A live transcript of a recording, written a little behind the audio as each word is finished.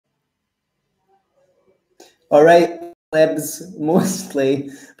All right, plebs, mostly,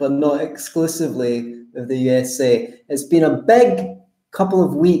 but not exclusively, of the USA. It's been a big couple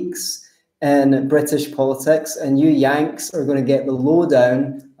of weeks in British politics, and you Yanks are going to get the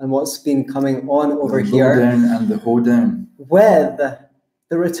lowdown on what's been coming on over here. The lowdown and the hoedown. With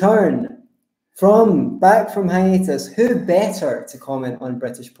the return back from hiatus, who better to comment on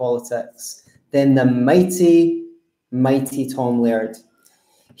British politics than the mighty, mighty Tom Laird?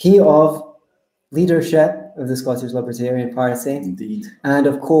 He of leadership of the Scottish Libertarian Party. Indeed. And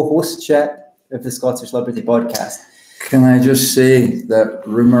of co-hostship of the Scottish Liberty Podcast. Can I just say that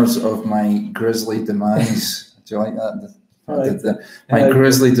rumours of my grisly demise, do you like that? My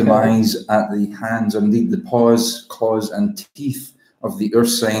grisly demise at the hands, or indeed the paws, claws and teeth of the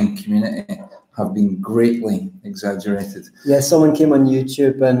Ursine community have been greatly exaggerated. Yeah, someone came on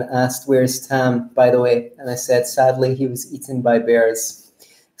YouTube and asked, "Where's Tam?" by the way. And I said, sadly, he was eaten by bears.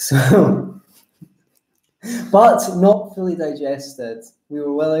 So... but not fully digested. We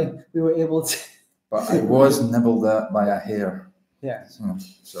were able to. But I was nibbled at by a hair. Yeah.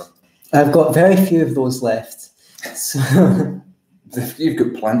 So. I've got very few of those left. So. You've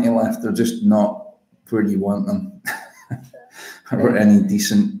got plenty left. They're just not where you want them. Or any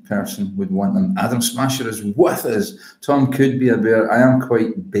decent person would want them. Adam Smasher is with us. Tom could be a bear. I am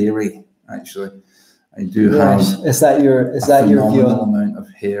quite beary, actually. I do have. Is that your view on amount of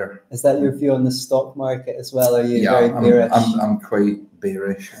hair? Is that your view on the stock market as well? Are you very bearish? I'm quite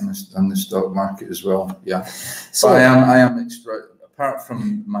bearish on the stock market as well. Yeah, so but I am apart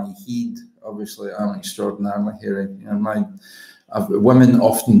from my heed, obviously, I'm extraordinarily hairy. You know, women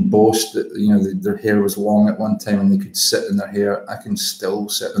often boast that their hair was long at one time and they could sit in their hair. I can still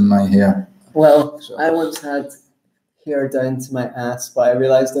sit in my hair. Well, so. I once had hair down to my ass, but I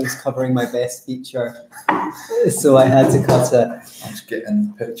realized I was covering my best feature, so I had to cut it. Let's get in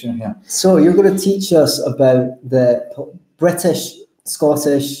the picture here. So you're going to teach us about the British,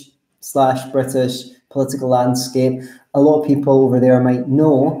 Scottish / British political landscape. A lot of people over there might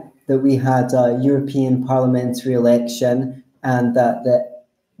know that we had a European parliamentary election and that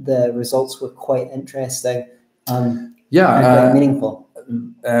the results were quite interesting. And quite meaningful.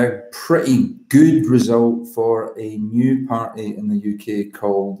 A pretty good result for a new party in the UK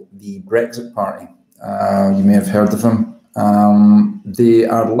called the Brexit Party. You may have heard of them. They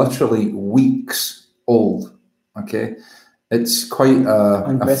are literally weeks old. Okay, it's quite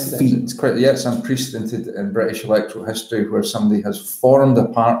a feat. It's unprecedented in British electoral history where somebody has formed a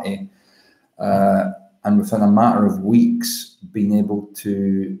party and within a matter of weeks been able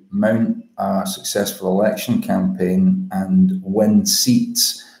to mount a successful election campaign and win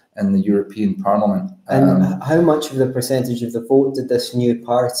seats in the European Parliament. And how much of the percentage of the vote did this new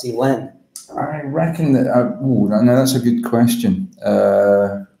party win? I reckon that, now that's a good question.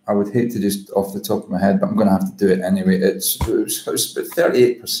 I would hate to just off the top of my head, but I'm going to have to do it anyway. It's about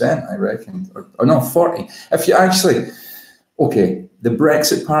 38%, I reckon, or no, 40. If you actually, okay, the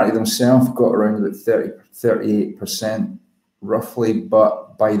Brexit Party themselves got around about 38% roughly,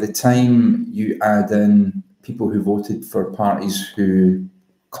 but by the time you add in people who voted for parties who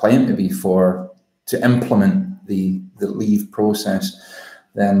claim to be to implement the Leave process,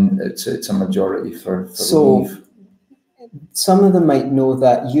 then it's a majority for Leave. Some of them might know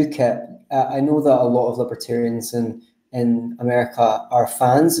that UKIP, I know that a lot of libertarians in America are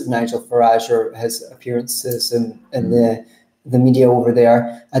fans of Nigel Farage or his appearances in the media over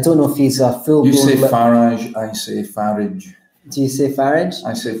there. I don't know if he's a full-blown... You say Farage, I say Farage. Do you say Farage?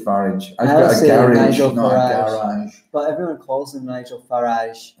 I say Farage. I've got a garage, not a garage. But everyone calls him Nigel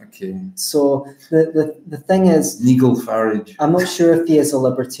Farage. Okay. So the thing is... Nigel Farage. I'm not sure if he is a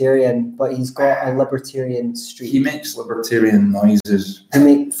libertarian, but he's got a libertarian streak. He makes libertarian noises.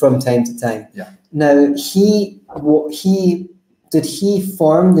 From time to time. Yeah. Now, did he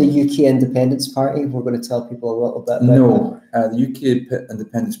form the UK Independence Party? We're going to tell people a little bit about No, the UK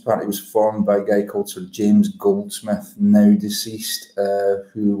Independence Party was formed by a guy called Sir James Goldsmith, now deceased,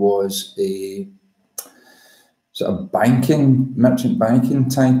 who was a sort of merchant banking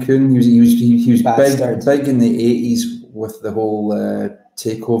tycoon. He was big in the 80s with the whole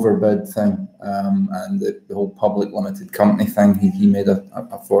takeover bid thing and the whole public limited company thing. He made a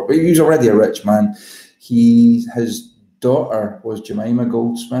fortune. He was already a rich man. His daughter was Jemima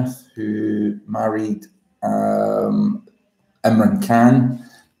Goldsmith, who married Imran Khan,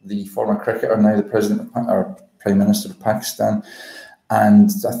 the former cricketer, now the president or prime minister of Pakistan.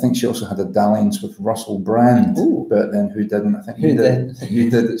 And I think she also had a dalliance with Russell Brand. Ooh. But then who didn't? I think you did. You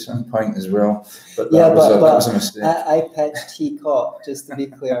did at some point as well. But that was a mistake. I pitched Teacup, just to be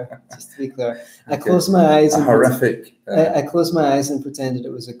clear. I closed my eyes. Horrific. I closed my eyes and pretended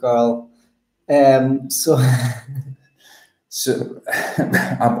it was a girl. So So,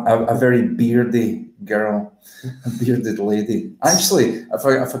 a very beardy girl, a bearded lady. Actually, if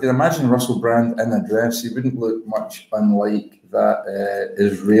I could imagine Russell Brand in a dress, he wouldn't look much unlike that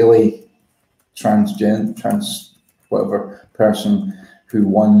Israeli trans whatever person who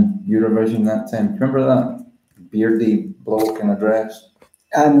won Eurovision that time. Remember that beardy bloke in a dress?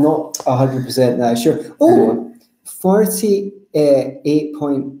 I'm not 100% that sure. Oh,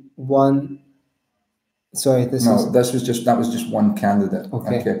 48.1. Sorry, that was just one candidate.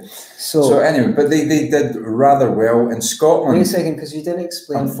 Okay. So anyway, but they did rather well in Scotland. Wait a second, because you didn't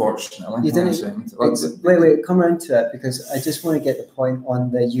explain. Unfortunately, you didn't. Wait, come around to it, because I just want to get the point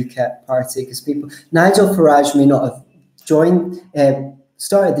on the UKIP party, because Nigel Farage may not have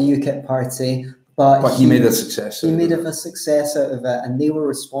started the UKIP party, but he made a success. He made a success out of it, and they were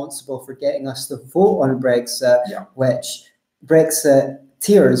responsible for getting us to vote on Brexit, which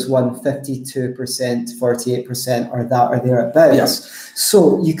Brexiteers won 52%, 48%, or that or thereabouts. Yeah.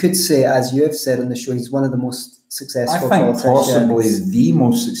 So you could say, as you have said on the show, he's one of the most successful politicians. Possibly the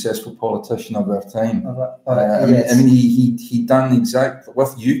most successful politician of our time. Yes. I mean, he done exactly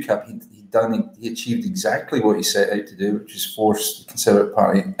with UKIP. He achieved exactly what he set out to do, which is force the Conservative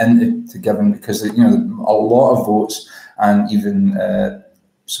Party into giving, because a lot of votes and even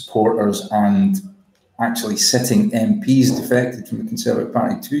supporters and actually sitting MPs defected from the Conservative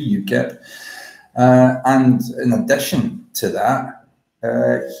Party to UKIP. And in addition to that,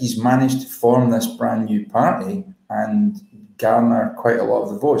 he's managed to form this brand new party and garner quite a lot of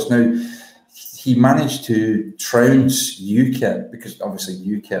the votes. Now, he managed to trounce UKIP, because obviously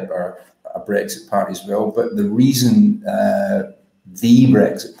UKIP are a Brexit party as well, but the reason the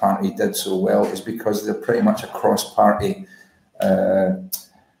Brexit Party did so well is because they're pretty much a cross-party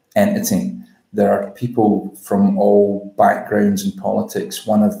entity. There are people from all backgrounds in politics.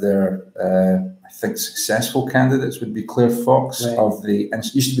 One of their, I think, successful candidates would be Claire Fox of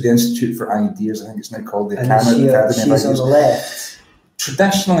used to be the Institute for Ideas. I think it's now called the Academy of Ideas. She's on the left.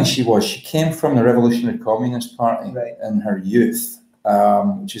 Traditionally, she was. She came from the Revolutionary Communist Party in her youth,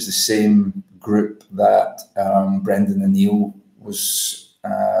 which is the same group that Brendan O'Neill was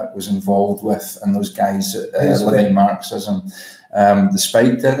involved with, and those guys Living Marxism. The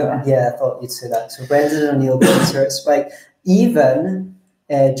Spike did it. Yeah, I thought you'd say that. So Brendan O'Neill beats her at Spike. Even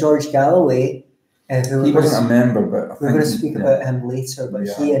George Galloway, he wasn't a member, but we're going to speak about him later. But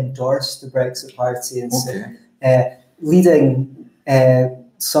he endorsed the Brexit Party and said, leading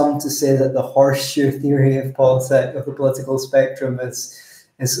some to say that the horseshoe theory of the political spectrum is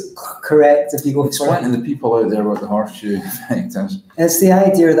correct if you go. Explain to the people out there what the horseshoe effect is. It's the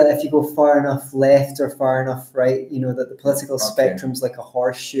idea that if you go far enough left or far enough right, that the political spectrum's like a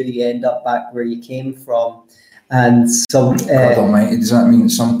horseshoe. You end up back where you came from. And some. God Almighty, does that mean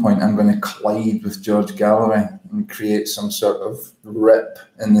at some point I'm going to collide with George Galloway and create some sort of rip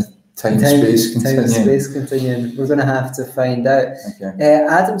in the time-space continuum? We're going to have to find out. Okay.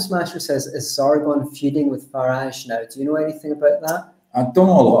 Adam Smasher says, is Sargon feuding with Farage now? Do you know anything about that? I don't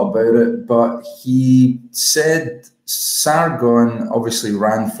know a lot about it, but he said Sargon obviously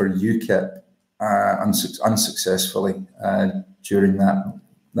ran for UKIP unsuccessfully during that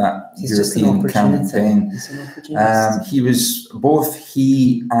European campaign.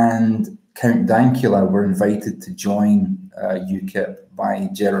 He and Count Dankula were invited to join UKIP by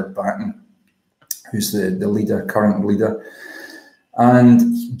Gerard Batten, who's the current leader. And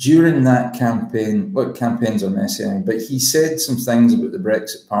during that campaign, look, campaigns are messy, but he said some things about the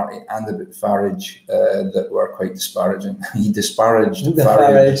Brexit Party and about Farage that were quite disparaging. He disparaged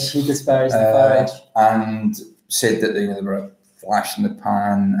Farage. He disparaged Farage. And said that they were a flash in the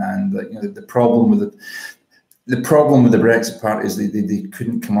pan, and that the problem with the Brexit Party is they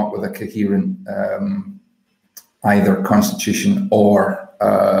couldn't come up with a coherent either constitution or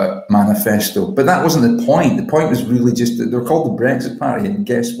manifesto. But that wasn't the point. The point was really just that they're called the Brexit Party, and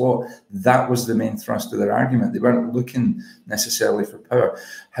guess what? That was the main thrust of their argument. They weren't looking necessarily for power.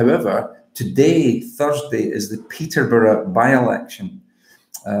 However, today, Thursday, is the Peterborough by-election.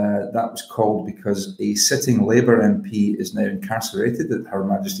 That was called because a sitting Labour MP is now incarcerated at Her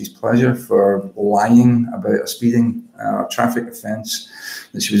Majesty's pleasure for lying about a speeding traffic offence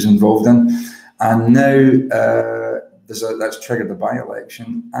that she was involved in. And now that's triggered the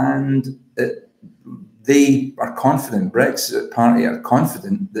by-election, and they are confident, Brexit Party are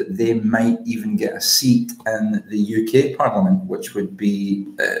confident that they might even get a seat in the UK Parliament, which would be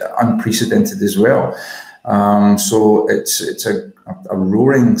unprecedented as well. So it's a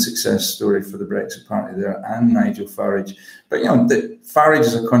roaring success story for the Brexit Party there and Nigel Farage. But you know, Farage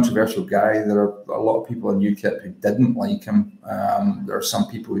is a controversial guy. There are a lot of people in UKIP who didn't like him. There are some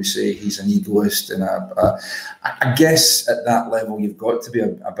people who say he's an egoist, and I guess at that level you've got to be a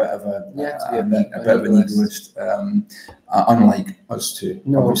bit of an egoist. Unlike us two,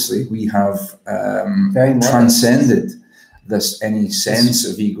 obviously we have transcended any sense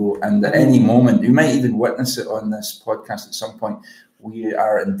of ego, and at any moment, you might even witness it on this podcast at some point, we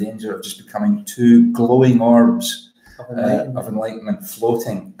are in danger of just becoming two glowing orbs of enlightenment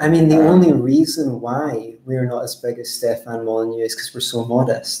floating. I mean, the only reason why we're not as big as Stefan Molyneux is because we're so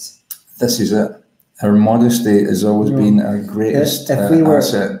modest. This is it. Our modesty has always been our greatest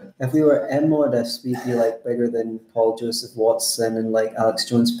asset. If we were immodest, we'd be like bigger than Paul Joseph Watson and like Alex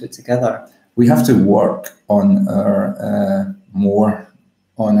Jones put together. We have to work on our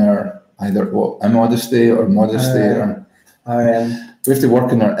either immodesty or modesty. We have to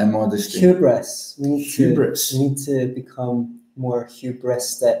work on our immodesty. Hubris. We need to become more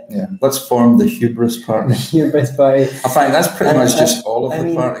hubristic. Yeah, let's form the Hubris Party. Hubris Party. I find that's pretty much just all of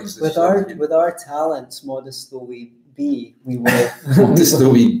the parties. With our talents, modest though we be, we will. Modest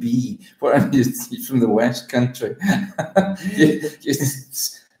though we be. What are you from the West Country?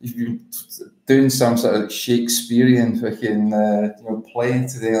 You've been doing some sort of Shakespearean fucking play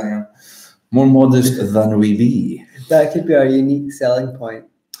today. Like, more modest than we be. That could be our unique selling point.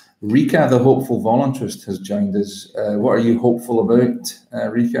 Rika, the hopeful voluntarist, has joined us. What are you hopeful about,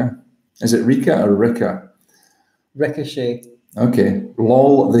 Rika? Is it Rika or Rika? Ricochet. Okay.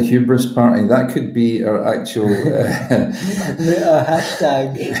 LOL, the Hubris Party. That could be our actual...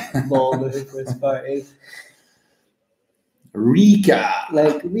 hashtag LOL, the Hubris Party. Rika.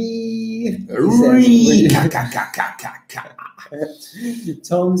 Like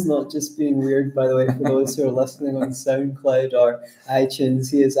Tom's not just being weird, by the way, for those who are listening on SoundCloud or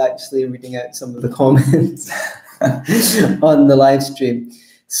iTunes. He is actually reading out some of the comments on the live stream.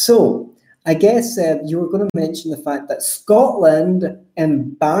 So I guess you were going to mention the fact that Scotland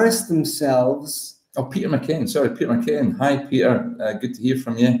embarrassed themselves. Oh, Peter McCain. Sorry, Peter McCain. Hi, Peter. Good to hear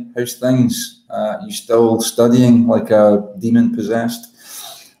from you. How's things? You still studying like a demon possessed?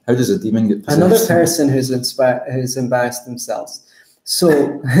 How does a demon get possessed? Another person who's embarrassed themselves.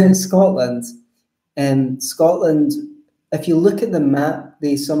 So Scotland, if you look at the map,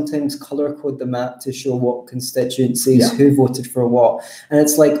 they sometimes colour code the map to show what constituencies, who voted for what. And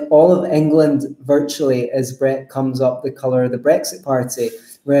it's like all of England virtually comes up the colour of the Brexit Party,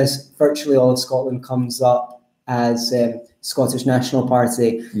 whereas virtually all of Scotland comes up as Scottish National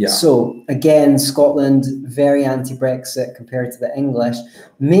Party. Yeah. So again, Scotland, very anti-Brexit compared to the English.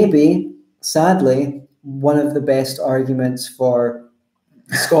 Maybe, sadly, one of the best arguments for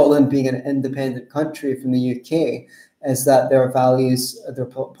Scotland being an independent country from the UK is that their values, their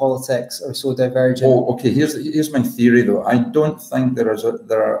politics are so divergent. Oh, okay. Here's my theory, though. I don't think there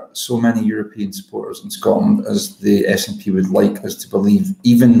are so many European supporters in Scotland as the SNP would like us to believe.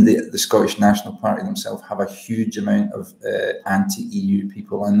 Even the Scottish National Party themselves have a huge amount of anti-EU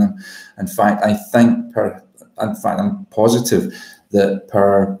people in them. In fact, I'm positive that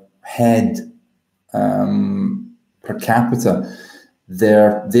per head, per capita,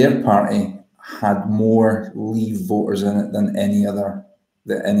 their party had more Leave voters in it than any other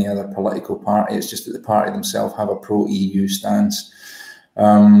political party. It's just that the party themselves have a pro-EU stance.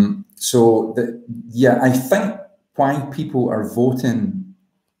 I think why people are voting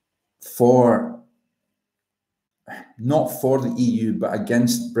not for the EU but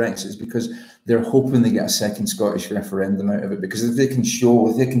against Brexit is because they're hoping they get a second Scottish referendum out of it. Because if they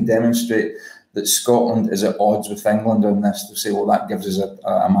can demonstrate that Scotland is at odds with England on this, to say, well, that gives us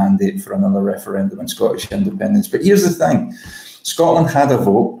a mandate for another referendum on Scottish independence. But here's the thing. Scotland had a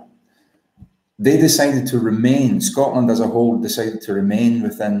vote. They decided to remain, Scotland as a whole decided to remain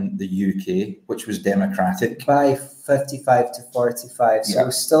within the UK, which was democratic. By 55 to 45, so it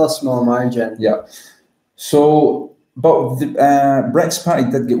was still a small margin. Yeah. So, but the Brexit Party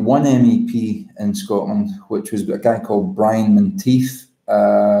did get one MEP in Scotland, which was a guy called Brian Menteith,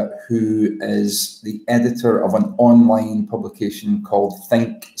 who is the editor of an online publication called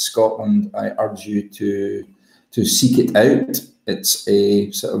Think Scotland. I urge you to seek it out. It's a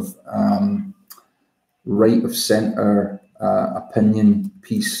sort of right of centre opinion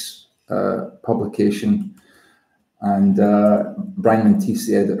piece publication, and Brian Menteith's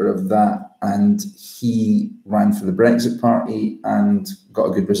the editor of that, and he ran for the Brexit Party and got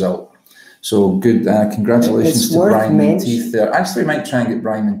a good result. So good, congratulations to Brian Menteith there. Actually, we might try and get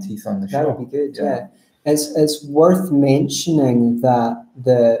Brian Menteith on the show. That would be good, yeah. It's worth mentioning that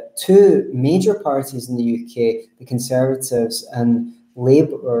the two major parties in the UK, the Conservatives and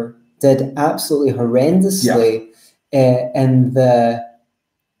Labour, did absolutely horrendously in the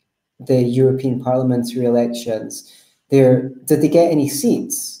European parliamentary elections. Did they get any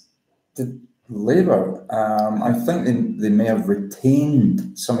seats? Labour, I think they may have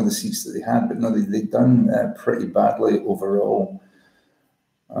retained some of the seats that they had, but no, they've done pretty badly overall.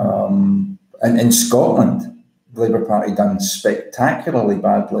 And in Scotland, the Labour Party done spectacularly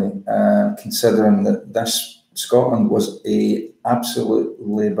badly, considering that Scotland was a absolute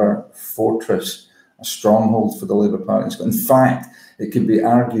Labour fortress, a stronghold for the Labour Party. In fact, it could be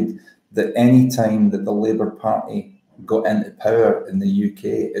argued that any time that the Labour Party got into power in the UK,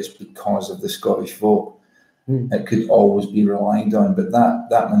 it's because of the Scottish vote. It could always be relied on, but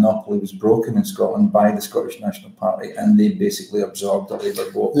that monopoly was broken in Scotland by the Scottish National Party, and they basically absorbed the Labour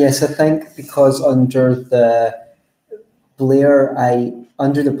vote. Yes, I think because under the Blair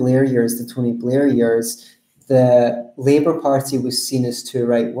years, the Tony Blair years, the Labour Party was seen as too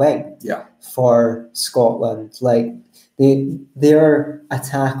right wing for Scotland. Like their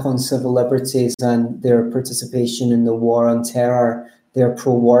attack on civil liberties and their participation in the war on terror, their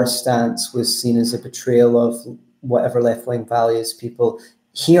pro-war stance was seen as a betrayal of whatever left-wing values people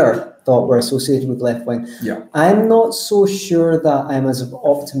here thought were associated with left-wing. Yeah. I'm not so sure that I'm as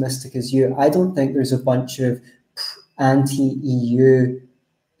optimistic as you. I don't think there's a bunch of anti-EU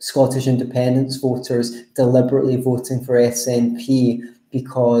Scottish independence voters deliberately voting for SNP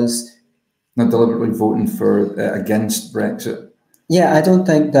because... Not deliberately voting for against Brexit. Yeah, I don't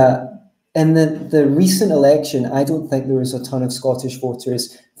think that... In the recent election, I don't think there was a ton of Scottish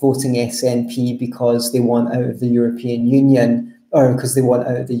voters voting SNP because they want out of the European Union or because they want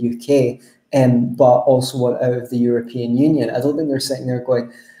out of the UK, but also want out of the European Union. I don't think they're sitting there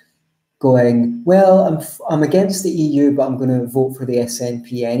going, well, I'm against the EU, but I'm going to vote for the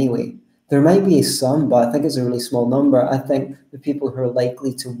SNP anyway. There might be some, but I think it's a really small number. I think the people who are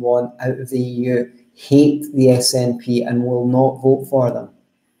likely to want out of the EU hate the SNP and will not vote for them.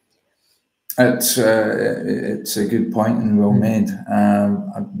 It's a good point and well made.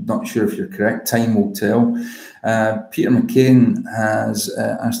 I'm not sure if you're correct. Time will tell. Peter McCain has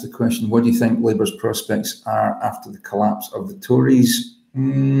asked the question, what do you think Labour's prospects are after the collapse of the Tories?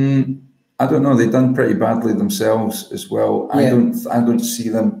 I don't know. They've done pretty badly themselves as well. Yeah. I don't see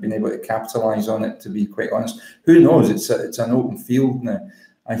them being able to capitalise on it, to be quite honest. Who knows? It's an open field now.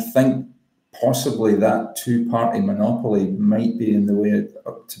 I think possibly that two-party monopoly might be in the way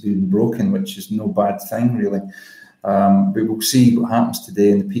to being broken, which is no bad thing, really. But we'll see what happens today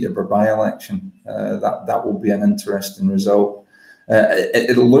in the Peterborough by-election. That will be an interesting result.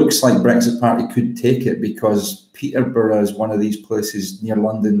 It looks like Brexit Party could take it because Peterborough is one of these places near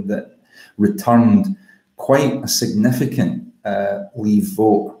London that returned quite a significant Leave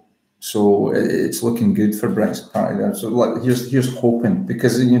vote. So it's looking good for Brexit Party there. So here's hoping,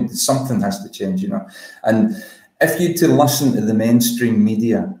 because something has to change, And if you to listen to the mainstream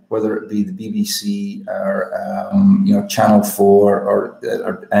media, whether it be the BBC or Channel 4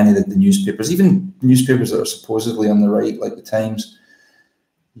 or any of the newspapers, even newspapers that are supposedly on the right, like the Times,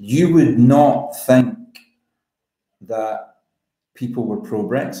 you would not think that people were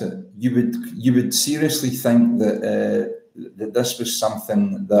pro-Brexit. You would seriously think that this was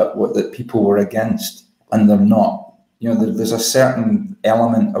something that people were against, and they're not. There's a certain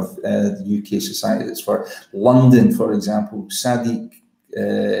element of the UK society that's for London, for example. Sadiq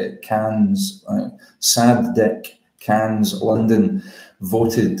Khan's London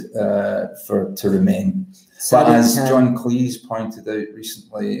voted to remain. But as John Cleese pointed out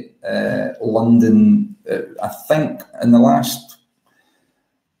recently, London, I think in the last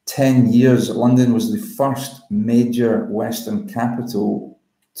 10 years, London was the first major Western capital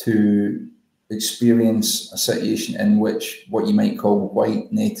to experience a situation in which what you might call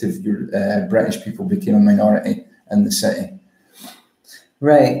white native British people became a minority in the city.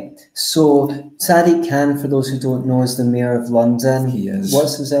 Right. So Sadiq Khan, for those who don't know, is the mayor of London. He is.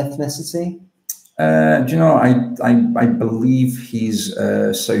 What's his ethnicity? Do you know, I believe he's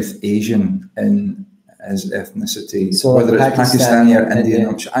South Asian in his ethnicity, so whether it's Pakistani or Indian.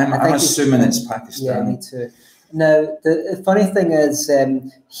 I'm assuming it's Pakistani. Yeah, me too. Now, the funny thing is,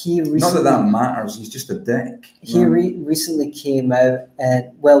 he recently... Not that matters, he's just a dick. He recently came out,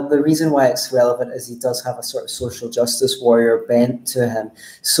 and, well, the reason why it's relevant is he does have a sort of social justice warrior bent to him.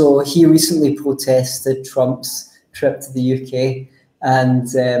 So he recently protested Trump's trip to the UK, and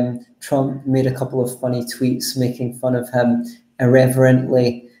Trump made a couple of funny tweets making fun of him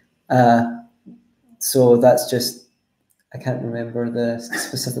irreverently. So that's just I can't remember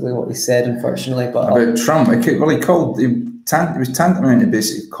specifically what he said, unfortunately. But about Trump, he was tantamount to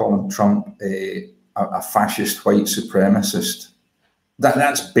basically calling Trump a fascist white supremacist.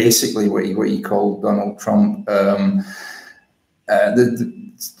 That's basically what he called Donald Trump.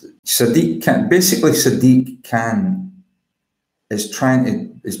 Sadiq Khan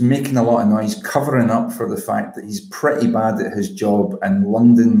is making a lot of noise, covering up for the fact that he's pretty bad at his job, and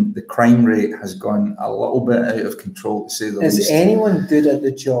London, the crime rate has gone a little bit out of control, to say the least. Is anyone good at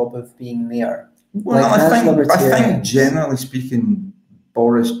the job of being mayor? Well, like, I think generally speaking,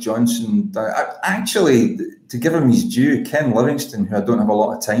 Boris Johnson, actually, to give him his due, Ken Livingstone, who I don't have a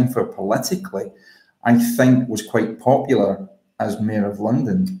lot of time for politically, I think was quite popular as Mayor of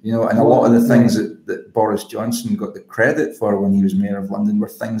London, you know, and a lot of the things that Boris Johnson got the credit for when he was Mayor of London were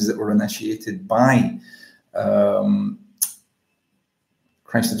things that were initiated by,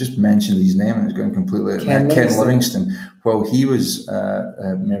 Christ, I just mentioned his name and it's going completely, Ken Livingstone, while he was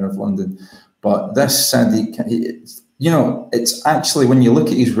Mayor of London. But this Sadiq, you know, it's actually, when you look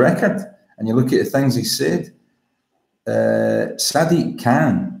at his record and you look at the things he said, Sadiq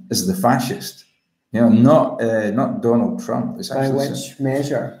Khan is the fascist. You know, not Donald Trump. It's by which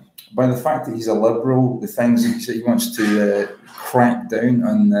measure? By the fact that he's a liberal, the things that he wants to crack down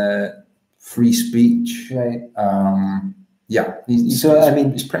on free speech. Right. Yeah. He's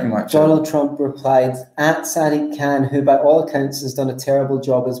pretty much. Donald Trump replied, at Sadiq Khan, who by all accounts has done a terrible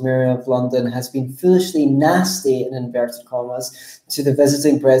job as Mayor of London, has been foolishly nasty, in inverted commas, to the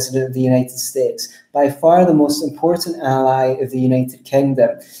visiting President of the United States, by far the most important ally of the United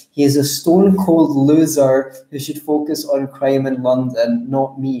Kingdom. He is a stone-cold loser who should focus on crime in London,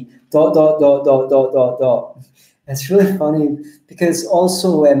 not me. ... It's really funny because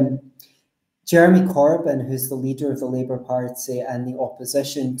also Jeremy Corbyn, who's the leader of the Labour Party and the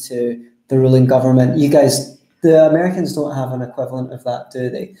opposition to the ruling government, you guys, the Americans don't have an equivalent of that, do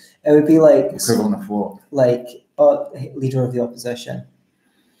they? It would be like... Equivalent of what? Like leader of the opposition.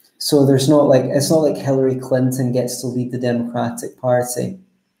 So there's not like, it's not like Hillary Clinton gets to lead the Democratic Party.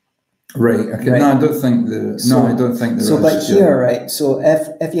 Right. Okay. Right. No, I don't think the. So, no, I don't think the. So, but here, right. So,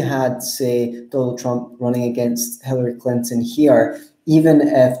 if you had, say, Donald Trump running against Hillary Clinton here, even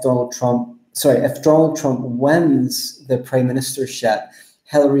if Donald Trump wins the prime ministership,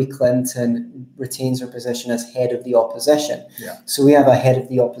 Hillary Clinton retains her position as head of the opposition. Yeah. So we have a head of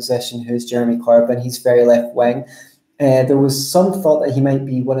the opposition who's Jeremy Corbyn. He's very left wing. There was some thought that he might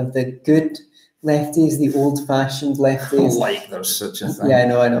be one of the good lefties, the old-fashioned lefties. Like there's such a thing. Yeah,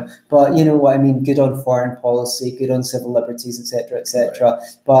 I know. But you know what I mean, good on foreign policy, good on civil liberties, etc., etc. Right.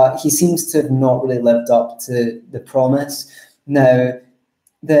 But he seems to have not really lived up to the promise. Now,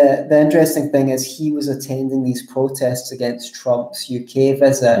 the interesting thing is he was attending these protests against Trump's UK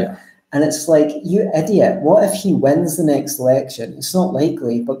visit. Yeah. And it's like, you idiot, what if he wins the next election? It's not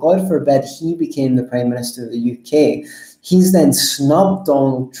likely, but God forbid he became the Prime Minister of the UK. He's then snubbed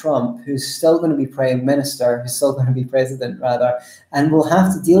Donald Trump, who's still going to be Prime Minister, who's still going to be President, rather, and we'll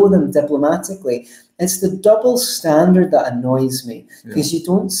have to deal with him diplomatically. It's the double standard that annoys me, because you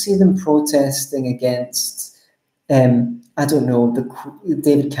don't see them protesting against, I don't know, the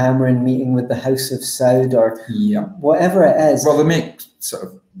David Cameron meeting with the House of Saud or whatever it is. Well, they make sort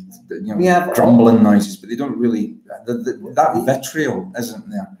of, you know, grumbling noises, but they don't really, that vitriol isn't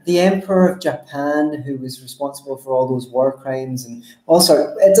there. The Emperor of Japan, who was responsible for all those war crimes, and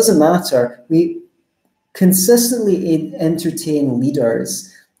also, it doesn't matter. We consistently entertain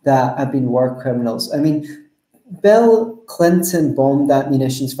leaders that have been war criminals. I mean, Bill Clinton bombed that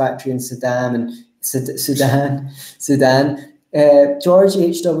munitions factory in Sudan. George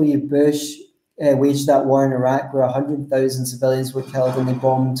H.W. Bush waged that war in Iraq where 100,000 civilians were killed, and they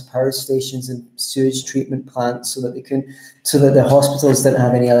bombed power stations and sewage treatment plants so that the hospitals didn't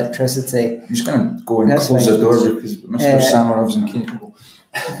have any electricity. I'm just going to go and close the door because Mr. Samarov's incapable.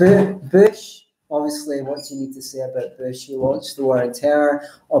 Bush, obviously, what do you need to say about Bush? He launched the war on terror.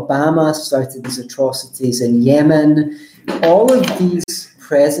 Obama started these atrocities in Yemen. All of these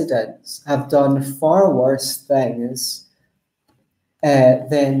presidents have done far worse things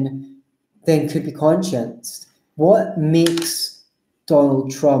than could be conscienced. What makes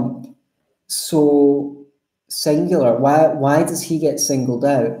Donald Trump so singular? Why does he get singled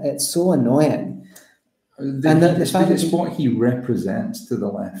out? It's so annoying. It's what he represents to the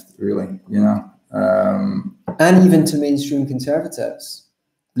left, really, you know. And even to mainstream conservatives.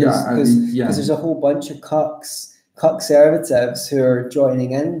 Because yeah. there's a whole bunch of conservatives who are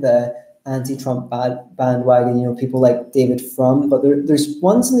joining in the anti-Trump bandwagon, you know, people like David Frum, but there's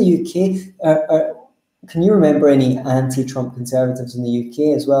ones in the UK. Can you remember any anti-Trump conservatives in the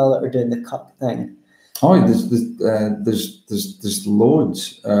UK as well that are doing the cuck thing? Oh, there's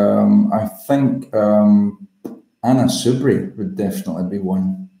loads. I think Anna Soubry would definitely be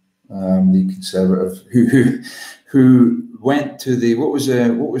one. The Conservative who went to the what was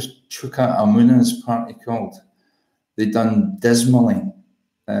Chuka Amuna's party called? They done dismally.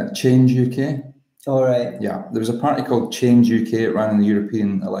 Change UK. All right. Yeah, there was a party called Change UK. It ran in the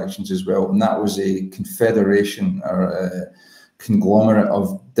European elections as well, and that was a confederation or a conglomerate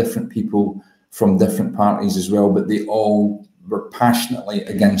of different people from different parties as well, but they all were passionately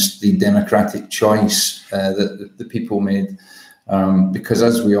against the democratic choice that the people made, because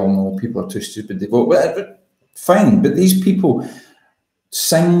as we all know, people are too stupid to vote. But fine, but these people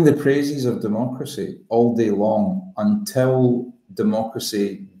sing the praises of democracy all day long until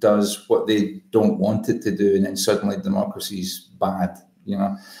democracy does what they don't want it to do, and then suddenly democracy's bad. You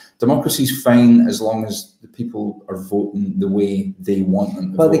know, democracy's fine as long as the people are voting the way they want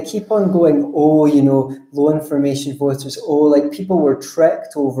them to but vote. they keep on going, oh, you know, low information voters, oh, like people were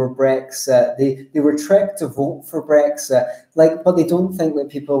tricked over Brexit. They were tricked to vote for Brexit. Like, but they don't think that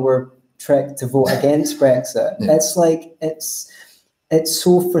people were tricked to vote against Brexit. Yeah. It's like, it's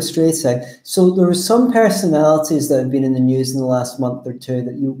so frustrating. So there were some personalities that have been in the news in the last month or two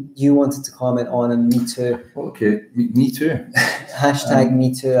that you wanted to comment on, and me too. Okay, me too. Hashtag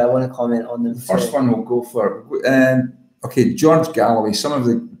me too. I want to comment on them. The first too. one we'll go for. Okay, George Galloway. Some of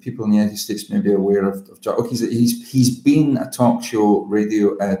the people in the United States may be aware of George. Okay, he's been a talk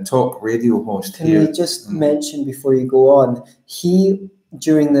radio host. Can here. we just mention before you go on? He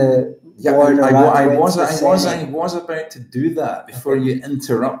during the Yeah, war in Iraq I went was to the Senate. about to do that before you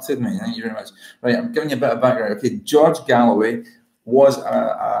interrupted me. Thank you very much. Right, I'm giving you a bit of background. Okay, George Galloway was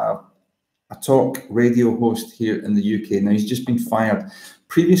a talk radio host here in the UK. Now he's just been fired.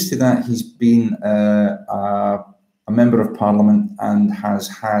 Previous to that, he's been a member of Parliament and has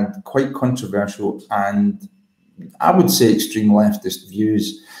had quite controversial and I would say extreme leftist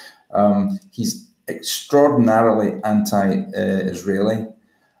views. He's extraordinarily anti-Israeli.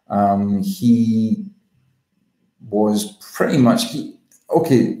 He was pretty much,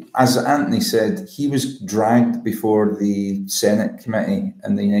 as Anthony said, he was dragged before the Senate committee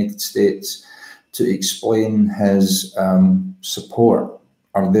in the United States to explain his support,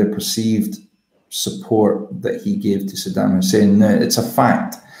 or their perceived support that he gave to Saddam Hussein. Now, it's a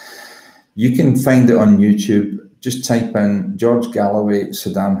fact. You can find it on YouTube. Just type in George Galloway,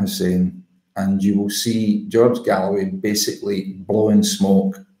 Saddam Hussein, and you will see George Galloway basically blowing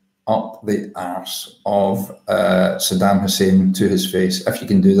smoke up the arse of Saddam Hussein to his face, if you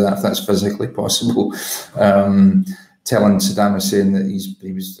can do that, if that's physically possible. Telling Saddam Hussein that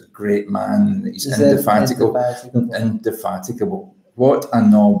he was a great man, that he's indefatigable. Indefatigable. What a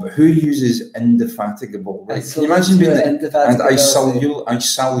knob. Who uses indefatigable? Right? Can you imagine being and I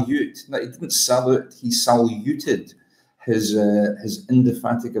salute. No, he didn't salute, he saluted his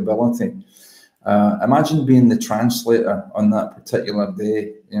indefatigability. Imagine being the translator on that particular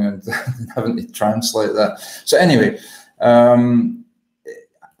day, you know, having to translate that. So anyway, in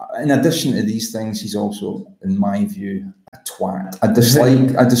addition to these things, he's also, in my view, a twat. I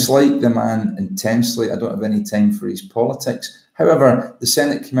dislike the man intensely. I don't have any time for his politics. However, the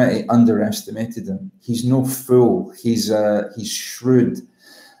Senate committee underestimated him. He's no fool. He's shrewd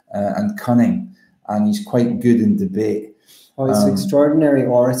and cunning, and he's quite good in debate. Oh, he's an extraordinary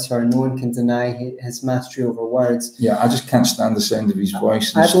orator. No one can deny his mastery over words. Yeah, I just can't stand the sound of his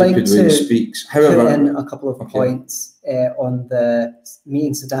voice and the stupid way he speaks. However, put in a couple of points on the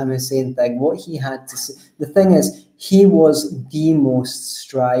meeting Saddam Hussein thing. What he had to say. The thing is, he was the most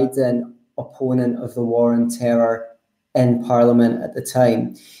strident opponent of the war on terror in Parliament at the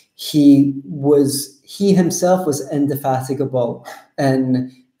time. He himself was indefatigable in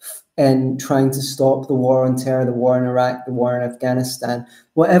trying to stop the war on terror, the war in Iraq, the war in Afghanistan,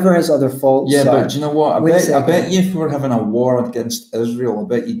 whatever his other faults are. Yeah, but do you know what? I bet you if we were having a war against Israel, I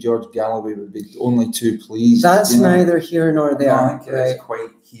bet you George Galloway would be only too pleased. That's neither here nor there. I think it's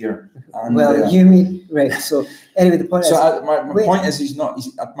quite here. And well, you mean, right. So anyway, the point is... So my point is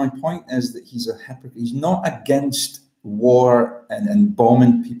my point is that he's a hypocrite. He's not against war and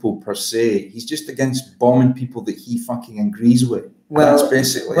bombing people per se. He's just against bombing people that he fucking agrees with. Well, that's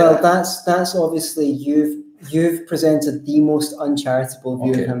basically it. That's obviously you've presented the most uncharitable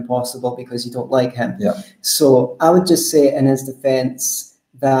view of him possible because you don't like him. Yeah. So I would just say in his defense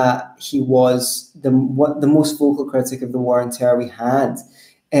that he was the most vocal critic of the war on terror we had,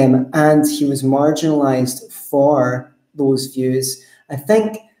 and he was marginalized for those views. I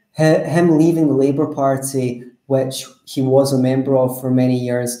think him leaving the Labour Party, which he was a member of for many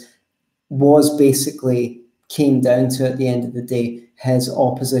years, was basically came down to, at the end of the day, his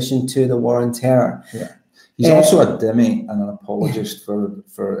opposition to the war on terror. Yeah. He's also a dhimmi and an apologist for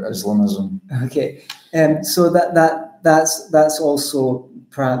Islamism. Okay, so that's also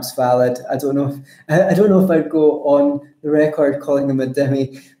perhaps valid. I don't know if I'd go on the record calling him a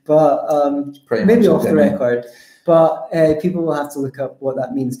dhimmi, but maybe off the record. But people will have to look up what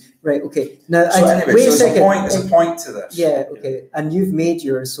that means. Right, okay. Now, so anyway, wait a second. There's a point to this. Yeah, okay. And you've made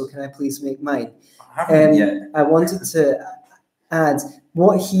yours, so can I please make mine? I haven't yet. I wanted to add,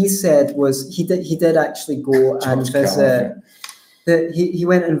 what he said was he did actually go and visit. He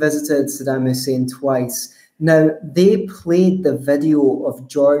went and visited Saddam Hussein twice. Now, they played the video of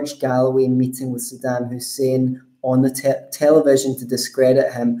George Galloway meeting with Saddam Hussein on the television to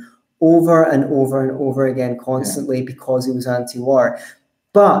discredit him over and over and over again constantly because he was anti-war.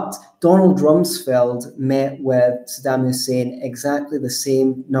 But Donald Rumsfeld met with Saddam Hussein exactly the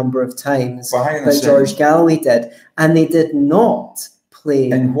same number of times that George Galloway did. And they did not play...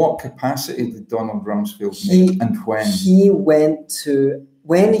 In what capacity did Donald Rumsfeld meet and when? He went to...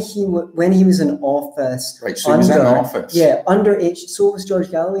 When he was in office... Right, so he was in office. Yeah, under so was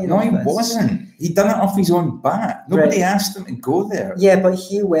George Galloway in office. No, he wasn't. He'd done it off his own bat. Nobody asked him to go there. Yeah, but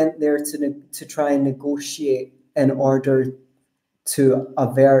he went there to try and negotiate in order to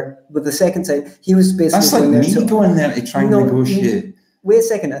avert... With the second side, he was basically... That's like me going there to try and negotiate. Wait a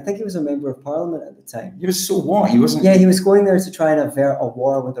second, I think he was a member of parliament at the time. He was, so what? He wasn't... Yeah, he was going there to try and avert a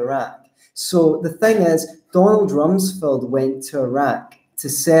war with Iraq. So the thing is, Donald Rumsfeld went to Iraq to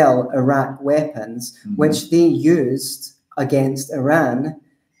sell Iraq weapons, which they used against Iran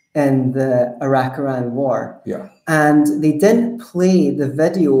in the Iraq-Iran war. Yeah. And they didn't play the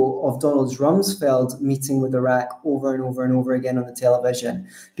video of Donald Rumsfeld meeting with Iraq over and over and over again on the television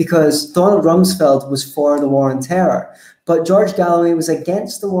because Donald Rumsfeld was for the war on terror. But George Galloway was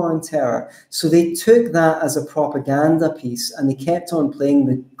against the war on terror. So they took that as a propaganda piece and they kept on playing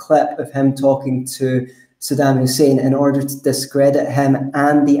the clip of him talking to Saddam Hussein in order to discredit him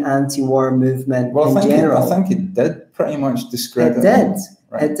and the anti-war movement in general. I think it did pretty much discredit him.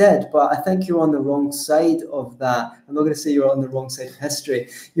 Right. It did, but I think you're on the wrong side of that. I'm not going to say you're on the wrong side of history.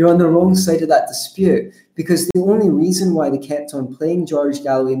 You're on the wrong side of that dispute because the only reason why they kept on playing George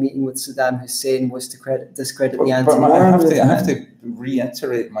Galloway meeting with Saddam Hussein was to discredit the anti-war movement. I have to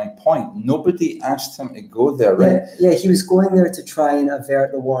reiterate my point. Nobody asked him to go there, right? Yeah, he was going there to try and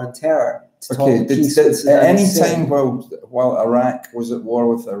avert the war on terror. Okay, at any time while Iraq was at war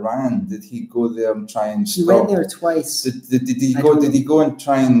with Iran, did he go there and try and stop? He went there twice. Did he go and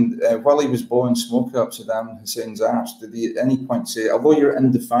try and, while he was blowing smoke up Saddam Hussein's arse, did he at any point say, although you're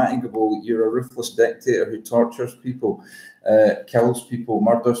indefatigable, you're a ruthless dictator who tortures people, kills people,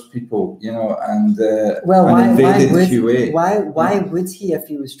 murders people, you know, and invaded Kuwait? Why would he if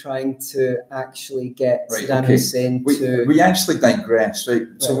he was trying to actually get Saddam Hussein to... We actually digress, right?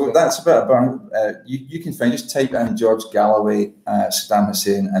 So that's a bit about... you can find, just type in George Galloway, Saddam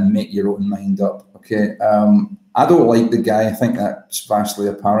Hussein, and make your own mind up, okay? I don't like the guy. I think that's vastly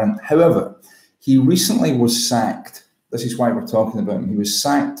apparent. However, he recently was sacked. This is why we're talking about him. He was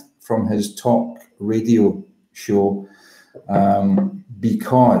sacked from his talk radio show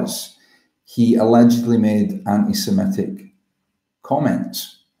because he allegedly made anti-Semitic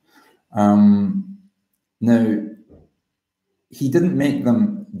comments. Now, he didn't make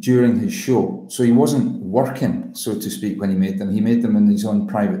them during his show, so he wasn't working, so to speak, when he made them. He made them in his own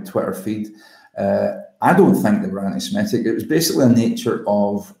private Twitter feed. I don't think they were anti-Semitic. It was basically the nature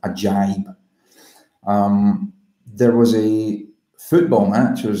of a jibe. There was a football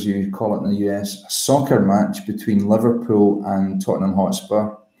match, as you call it in the US, a soccer match between Liverpool and Tottenham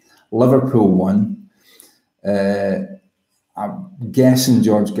Hotspur. Liverpool won. I'm guessing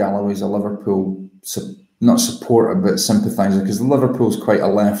George Galloway's a Liverpool, not supporter, but sympathiser, because Liverpool's quite a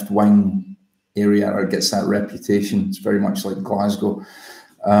left-wing area, or gets that reputation. It's very much like Glasgow.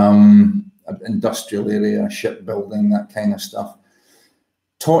 Industrial area, shipbuilding, that kind of stuff.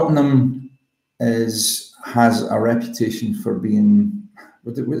 Tottenham has a reputation for being,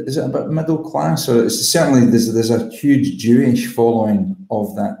 is it about middle class, or it's certainly there's a huge Jewish following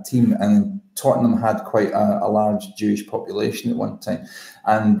of that team, and Tottenham had quite a large Jewish population at one time,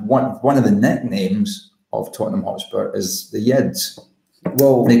 and one of the nicknames of Tottenham Hotspur is the Yids.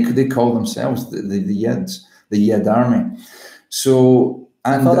 Well, they call themselves the Yids, the Yid Army. So.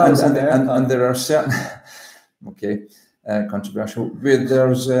 And there are certain, controversial.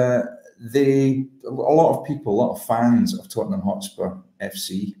 There's a lot of people, a lot of fans of Tottenham Hotspur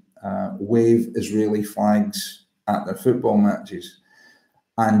FC wave Israeli flags at their football matches.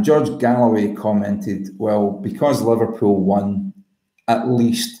 And George Galloway commented, well, because Liverpool won, at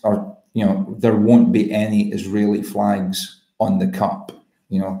least, or you know, there won't be any Israeli flags on the cup,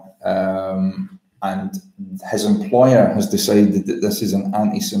 you know, and his employer has decided that this is an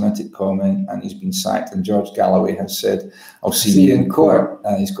anti-Semitic comment and he's been sacked, and George Galloway has said, I'll see you in court,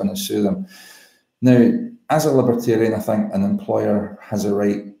 and he's going to sue them. Now, as a libertarian, I think an employer has a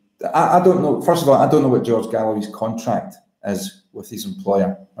right. I don't know, first of all, I don't know what George Galloway's contract is with his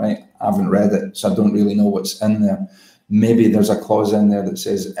employer, right? I haven't read it, so I don't really know what's in there. Maybe there's a clause in there that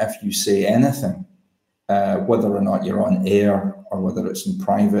says if you say anything, whether or not you're on air or whether it's in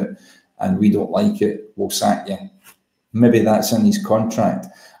private, and we don't like it, we'll sack you. Maybe that's in his contract.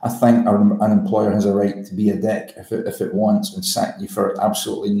 I think an employer has a right to be a dick if it wants and sack you for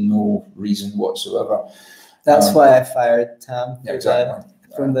absolutely no reason whatsoever. That's why I fired Tam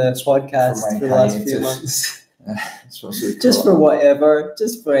from the podcast for the last few months. Just for whatever,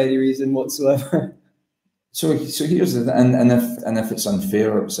 just for any reason whatsoever. So here's the and if it's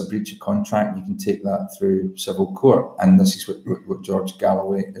unfair or it's a breach of contract, you can take that through civil court, and this is what George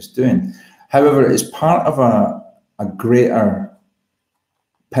Galloway is doing. However, it's part of a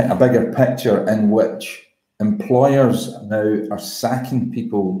bigger picture in which employers now are sacking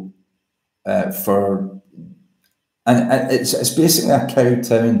people and it's basically a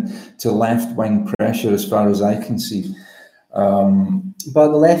kowtown to left-wing pressure as far as I can see. But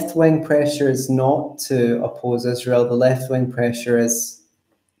the left-wing pressure is not to oppose Israel. The left-wing pressure is,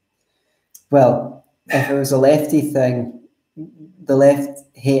 well, if it was a lefty thing, the left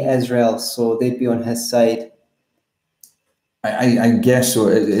hate Israel, so they'd be on his side. I guess so.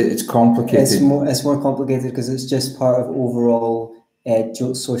 It's complicated. It's more complicated because it's just part of overall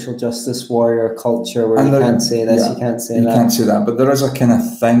social justice warrior culture where you can't say this, you can't say that. You can't say that, but there is a kind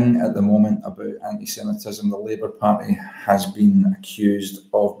of thing at the moment about anti-Semitism. The Labour Party has been accused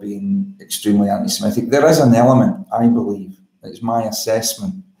of being extremely anti-Semitic. There is an element, I believe, it's my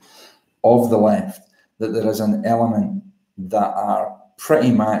assessment of the left, that there is an element that are pretty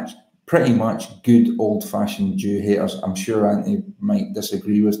much good old-fashioned Jew haters. I'm sure Anthony might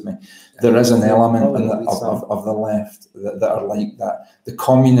disagree with me. There is an element of the left that are like that. The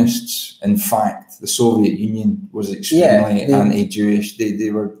communists, in fact, the Soviet Union was extremely anti-Jewish. They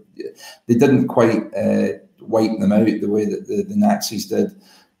didn't quite wipe them out the way that the Nazis did.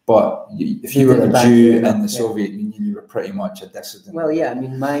 But if you were a Jew in the Soviet Union, you were pretty much a dissident. Well, yeah, I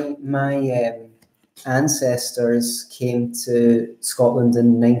mean, my ancestors came to Scotland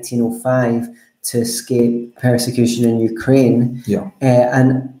in 1905 to escape persecution in Ukraine. Yeah.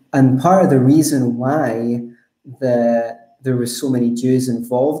 And part of the reason why there were so many Jews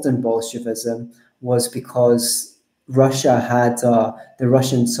involved in Bolshevism was because the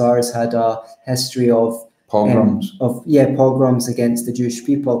Russian Tsars had a history of pogroms. Pogroms against the Jewish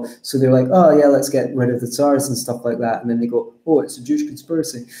people. So they're like, oh yeah, let's get rid of the Tsars and stuff like that. And then they go, oh, it's a Jewish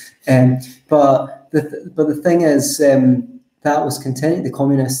conspiracy. But the thing is, that was continued. The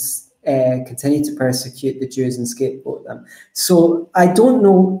communists continued to persecute the Jews and scapegoat them. So I don't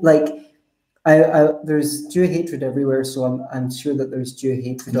know, like, there's Jew hatred everywhere, so I'm sure that there's Jew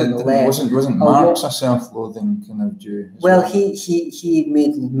hatred on the left. Wasn't Marx a self-loathing kind of Jew? Well, he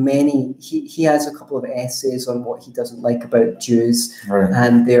made many. He has a couple of essays on what he doesn't like about Jews, right.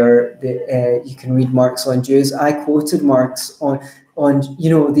 And you can read Marx on Jews. I quoted Marx on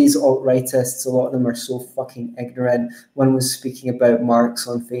these alt-rightists. A lot of them are so fucking ignorant. One was speaking about Marx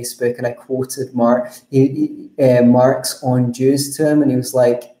on Facebook, and I quoted Marx on Jews to him, and he was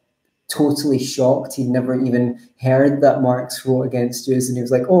like, totally shocked. He'd never even heard that Marx wrote against Jews, and he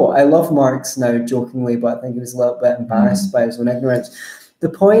was like, oh, I love Marx now, jokingly, but I think he was a little bit embarrassed by his own ignorance. The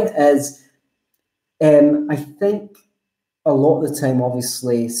point is, I think a lot of the time,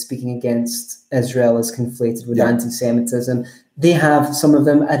 obviously, speaking against Israel is conflated with anti-Semitism. Some of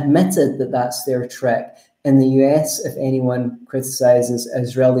them admitted that that's their trick. In the US, if anyone criticizes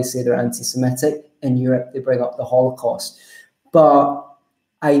Israel, they say they're anti-Semitic. In Europe, they bring up the Holocaust. But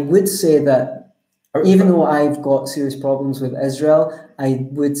I would say that even though I've got serious problems with Israel, I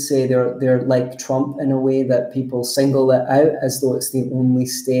would say they're like Trump in a way that people single it out as though it's the only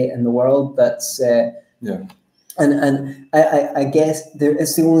state in the world that's And I guess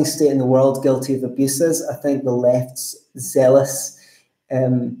it's the only state in the world guilty of abuses. I think the left's zealous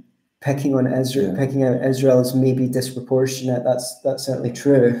picking out Israel is maybe disproportionate. That's certainly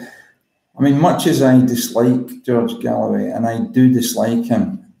true. I mean, much as I dislike George Galloway, and I do dislike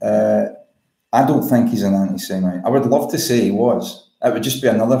him, I don't think he's an anti-Semite. I would love to say he was. It would just be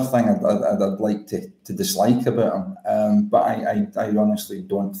another thing I'd like to dislike about him. But I honestly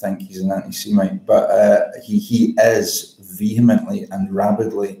don't think he's an anti-Semite. But he is vehemently and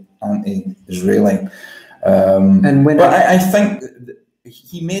rabidly anti-Israeli. I think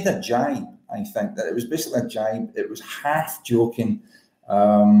he made a jibe. I think that it was basically a jibe. It was half joking.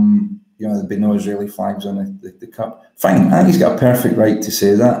 You know, there'd be no Israeli flags on the cup. Fine, I think he's got a perfect right to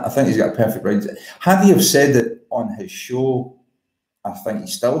say that. I think he's got a perfect right to. Had he have said it on his show, I think he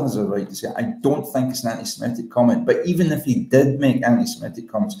still has a right to say it. I don't think it's an anti-Semitic comment. But even if he did make anti-Semitic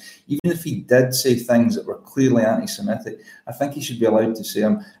comments, even if he did say things that were clearly anti-Semitic, I think he should be allowed to say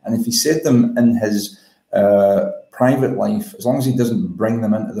them. And if he said them in his private life, as long as he doesn't bring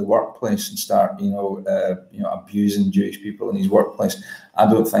them into the workplace and start, abusing Jewish people in his workplace, I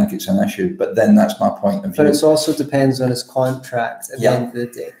don't think it's an issue. But then that's my point of view. But it also depends on his contract at the end of the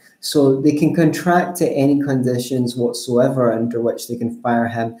day. So they can contract to any conditions whatsoever under which they can fire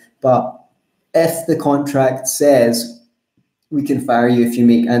him. But if the contract says we can fire you if you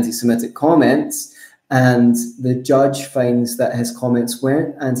make anti-Semitic comments, and the judge finds that his comments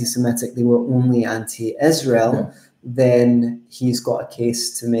weren't anti-Semitic, they were only anti-Israel, then he's got a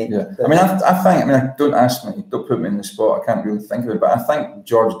case to make. Yeah. I think, don't ask me, don't put me in the spot, I can't really think of it, but I think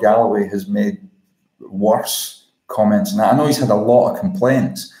George Galloway has made worse comments. Now, I know he's had a lot of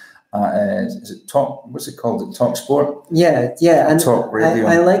complaints. Is it Talk? What's it called? Talk Sport? Yeah. And Talk Radio.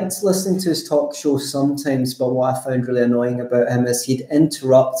 I liked listening to his talk show sometimes, but what I found really annoying about him is he'd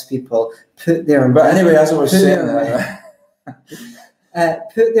interrupt people, put their as I was saying,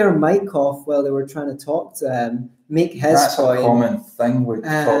 put their mic off while they were trying to talk to him, make his That's point. That's a common thing with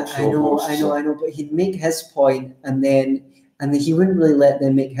talk show hosts. I know, but he'd make his point, and then he wouldn't really let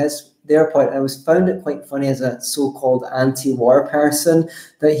them make their point. I found it quite funny as a so-called anti-war person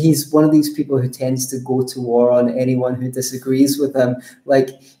that he's one of these people who tends to go to war on anyone who disagrees with him. Like,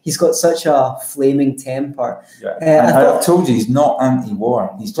 he's got such a flaming temper. Yeah. I've told you he's not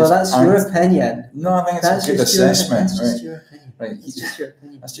anti-war. He's just that's your opinion. No, I think it's a good assessment. That's just your opinion. Right.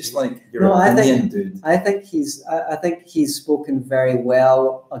 That's just like your opinion, dude. I think he's spoken very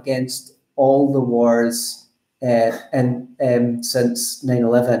well against all the wars since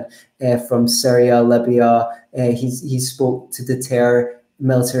 9/11, from Syria, Libya. He spoke to deter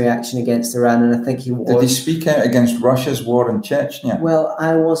military action against Iran, and I think he was. Did he speak out against Russia's war in Chechnya? Well,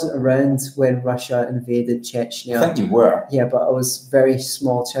 I wasn't around when Russia invaded Chechnya. I think you were. Yeah, but I was a very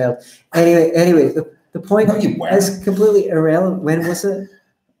small child. Anyway, the point is completely irrelevant. When was it?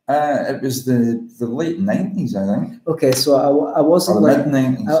 It was the late 90s, I think. Okay, so I wasn't or the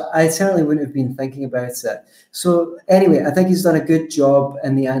mid-90s. I certainly wouldn't have been thinking about it. So anyway, I think he's done a good job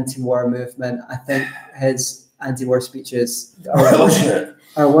in the anti-war movement. I think his anti-war speeches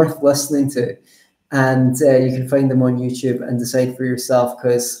are worth listening to, and you can find them on YouTube and decide for yourself,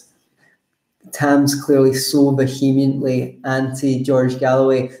 because Tam's clearly so vehemently anti-George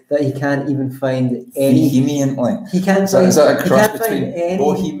Galloway that he can't even find any. Vehemently? He can't is find. Is that a cross between any,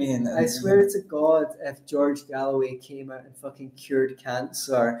 Bohemian and... I swear to God, if George Galloway came out and fucking cured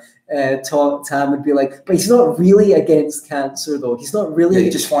cancer, Tam would be like, but he's not really against cancer, though. He's not really. Yeah, he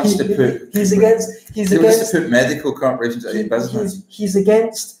just wants to put... He's against put medical corporations out of business. He's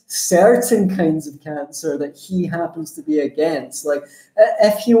against certain kinds of cancer that he happens to be against. Like,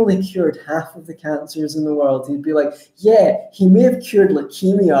 if he only cured half of the cancers in the world, he'd be like, yeah, he may have cured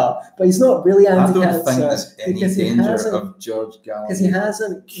leukemia, but he's not really anti-cancer. I don't think there's any danger of George Galloway because he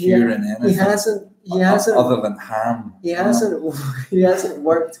hasn't curing anything. He hasn't other than ham. He hasn't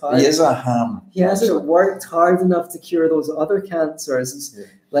worked hard. He is a ham. He hasn't worked hard enough to cure those other cancers. Yeah.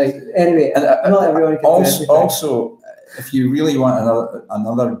 Like, anyway, not everyone can also, if you really want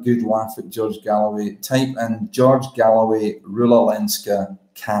another good laugh at George Galloway, type in George Galloway Rula Lenska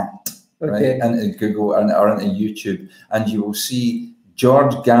cat, right, into Google or into YouTube, and you will see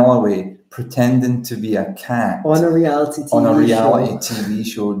George Galloway pretending to be a cat on a reality TV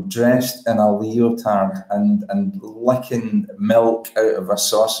show, dressed in a leotard and licking milk out of a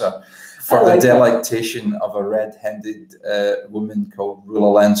saucer for the delectation of a red-handed woman called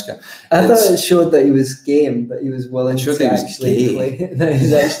Rula Lenska. I thought it showed that he was game, that he was willing to actually play. That he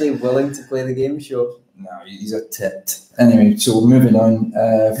was actually willing to play the game show. No, he's a tit. Anyway, so moving on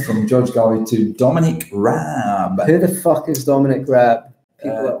from George Galloway to Dominic Raab. Who the fuck is Dominic Raab?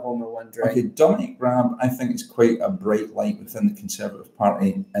 People at home are wondering. Okay, Dominic Raab, I think, is quite a bright light within the Conservative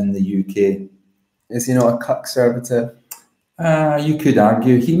Party in the UK. Is he not a cuck-servative? You could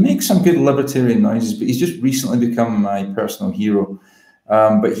argue. He makes some good libertarian noises, but he's just recently become my personal hero.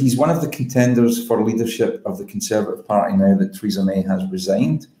 But he's one of the contenders for leadership of the Conservative Party now that Theresa May has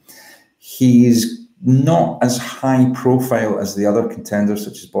resigned. He's not as high profile as the other contenders,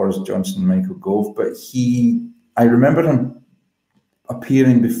 such as Boris Johnson and Michael Gove, but I remember him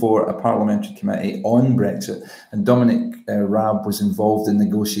appearing before a parliamentary committee on Brexit, and Dominic Raab was involved in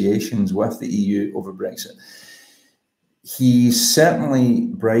negotiations with the EU over Brexit. he's certainly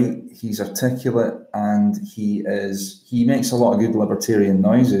bright, he's articulate, and he makes a lot of good libertarian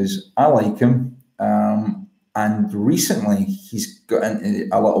noises. I like him. And recently he's got into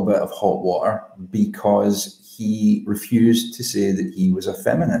a little bit of hot water because he refused to say that he was a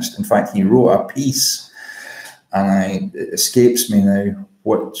feminist. In fact, he wrote a piece, and it escapes me now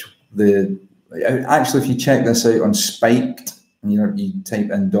actually, if you check this out on Spiked, you type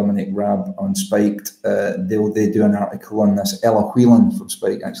in Dominic Raab on Spiked, they do an article on this. Ella Whelan from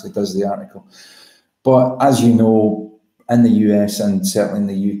Spiked actually does the article. But as you know, in the US and certainly in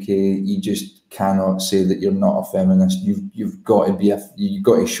the UK, you just cannot say that you're not a feminist. You've got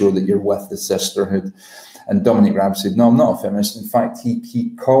to show that you're with the sisterhood. And Dominic Raab said, "No, I'm not a feminist." In fact,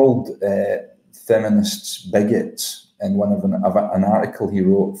 he called feminists bigots in one of an article he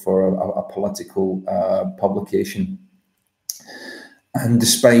wrote for a political publication. And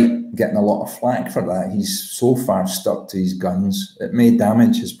despite getting a lot of flack for that, he's so far stuck to his guns. It may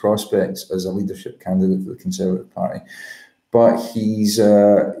damage his prospects as a leadership candidate for the Conservative Party. But he's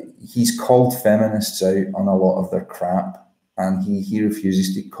called feminists out on a lot of their crap, and he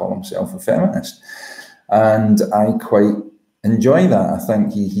refuses to call himself a feminist. And I quite enjoy that. I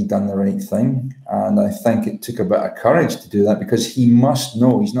think he done the right thing, and I think it took a bit of courage to do that, because he must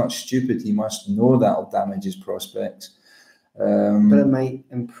know, he's not stupid, he must know that'll damage his prospects. But it might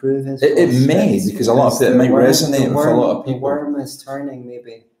improve his it may, because a lot of it might resonate with a lot of people. The worm is turning,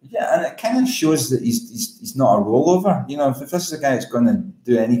 maybe. Yeah, and it kind of shows that he's not a rollover. If this is a guy that's going to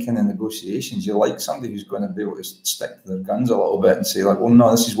do any kind of negotiations, you like somebody who's going to be able to stick to their guns a little bit and say, like, well, no,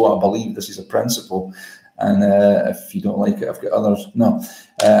 this is what I believe, this is a principle, and if you don't like it, I've got others. No,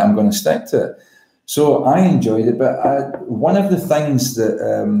 I'm going to stick to it. So I enjoyed it, but one of the things that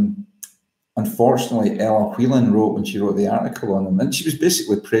unfortunately Ella Whelan wrote when she wrote the article on him, and she was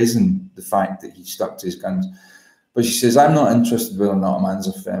basically praising the fact that he stuck to his guns, but she says, "I'm not interested whether or not a man's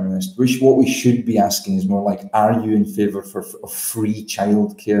a feminist. What we should be asking is more like, are you in favour of free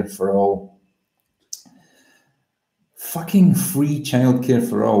childcare for all?" Fucking free childcare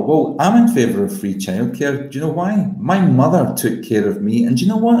for all. Well, I'm in favour of free childcare. Do you know why? My mother took care of me, and do you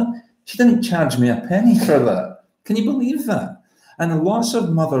know what? She didn't charge me a penny for that. Can you believe that? And lots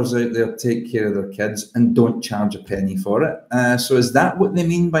of mothers out there take care of their kids and don't charge a penny for it. So is that what they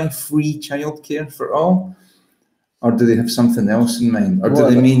mean by free childcare for all? Or do they have something else in mind? Or do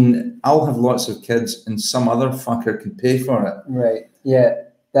they mean, I'll have lots of kids and some other fucker can pay for it? Right. Yeah,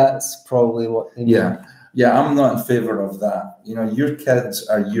 that's probably what they mean. Yeah, I'm not in favour of that. Your kids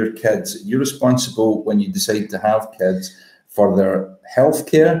are your kids. You're responsible when you decide to have kids for their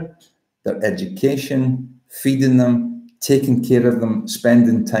healthcare, their education, feeding them, taking care of them,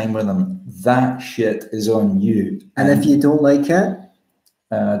 spending time with them. That shit is on you. And if you don't like it,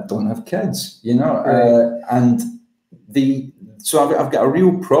 don't have kids. Right. So I've got a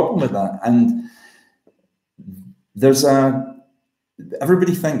real problem with that. And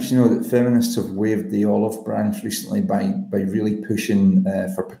everybody thinks that feminists have waved the olive branch recently by really pushing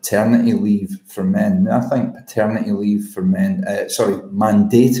for paternity leave for men. I think paternity leave for men,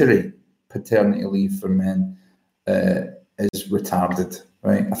 mandatory paternity leave for men is retarded,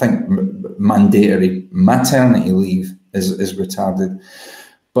 right? I think mandatory maternity leave is retarded.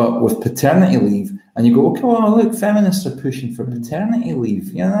 But with paternity leave, and you go, okay, well, look, feminists are pushing for paternity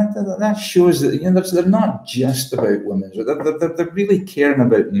leave. That shows that they're not just about women. They're really caring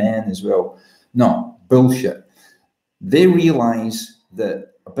about men as well. No, bullshit. They realise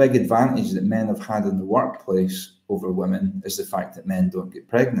that a big advantage that men have had in the workplace over women is the fact that men don't get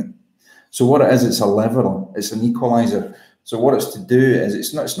pregnant. So what it is, it's a leveler, it's an equaliser. So what it's to do is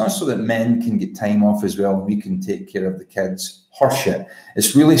it's not so that men can get time off as well and we can take care of the kids. Horseshit.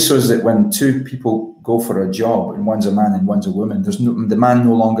 It's really so that when two people go for a job and one's a man and one's a woman, the man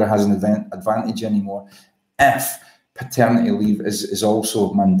no longer has an advantage anymore if paternity leave is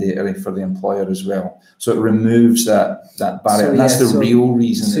also mandatory for the employer as well. So it removes that barrier. So, and that's the real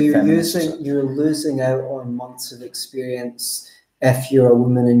reason. So you're losing out on months of experience if you're a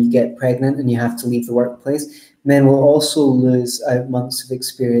woman and you get pregnant and you have to leave the workplace. Men will also lose out months of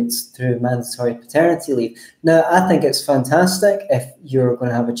experience through mandatory paternity leave. Now, I think it's fantastic if you're going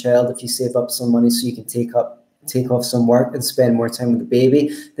to have a child, if you save up some money so you can take off some work and spend more time with the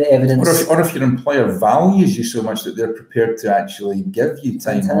baby. The evidence, or if your employer values you so much that they're prepared to actually give you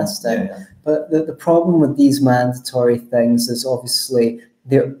time. Fantastic. Yeah. But the problem with these mandatory things is obviously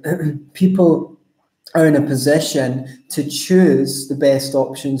people are in a position to choose the best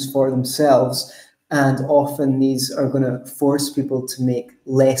options for themselves. And often these are going to force people to make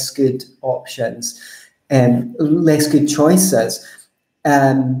less good options and less good choices.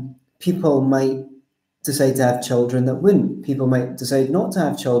 People might decide to have children that wouldn't. People might decide not to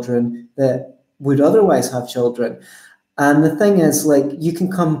have children that would otherwise have children. And the thing is, like, you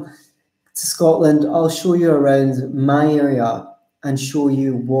can come to Scotland, I'll show you around my area and show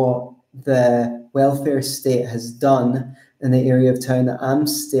you what the welfare state has done in the area of town that I'm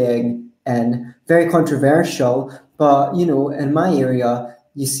staying in. Very controversial, but, you know, in my area,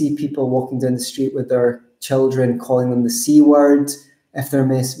 you see people walking down the street with their children, calling them the C word if they're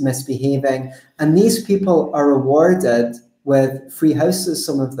misbehaving. And these people are rewarded with free houses,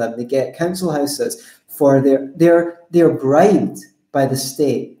 some of them. They get council houses for they're bribed by the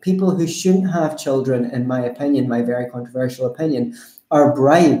state. People who shouldn't have children, in my opinion, my very controversial opinion, are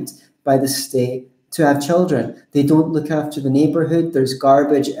bribed by the state to have children. They don't look after the neighborhood. There's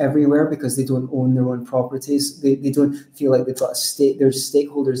garbage everywhere because they don't own their own properties. They don't feel like they've got there's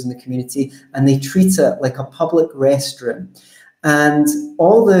stakeholders in the community, and they treat it like a public restroom. And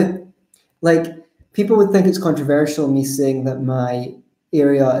all the, like, people would think it's controversial me saying that my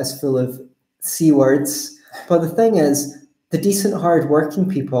area is full of C words. But the thing is, the decent, hard-working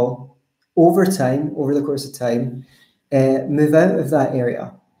people, over the course of time, move out of that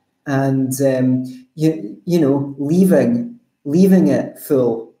area, and you know, leaving it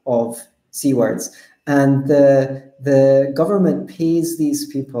full of C words. And the government pays these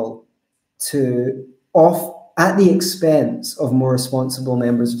people at the expense of more responsible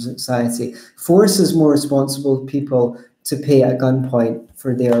members of society, forces more responsible people to pay at gunpoint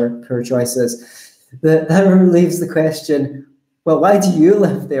for their poor choices. That leaves the question, well, why do you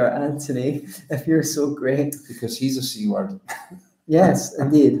live there, Anthony, if you're so great? Because he's a C word. Yes,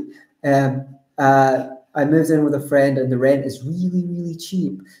 indeed. I moved in with a friend, and the rent is really, really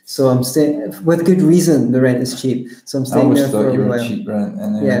cheap. So I'm staying, with good reason, the rent is cheap. So I'm staying there for a while. I always thought you were cheap rent.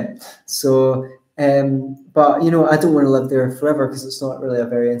 Anyway. Yeah. So, but, you know, I don't want to live there forever because it's not really a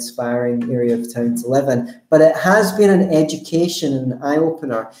very inspiring area of town to live in. But it has been an education and an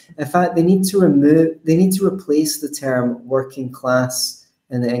eye-opener. In fact, they need to replace the term working class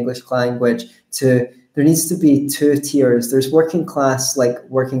in the English language there needs to be two tiers. There's working class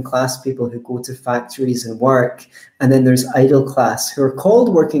people who go to factories and work, and then there's idle class who are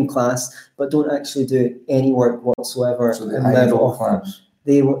called working class but don't actually do any work whatsoever. So the idle class.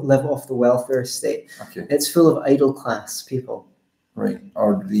 They live off the welfare state. Okay. It's full of idle class people. Right.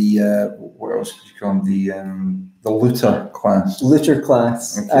 Or the what else could you call them? The looter class. Looter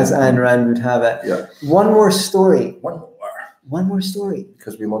class, okay, as Ayn Rand would have it. Yeah. One more story. One more story.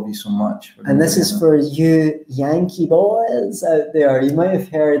 Because we love you so much. And this is for you Yankee boys out there. You might have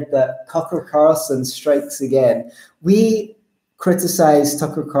heard that Tucker Carlson strikes again. We criticized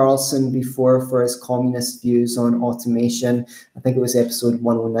Tucker Carlson before for his communist views on automation. I think it was episode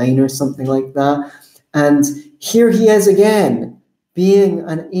 109 or something like that. And here he is again, being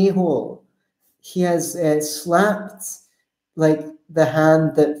an a-hole. He has slapped like the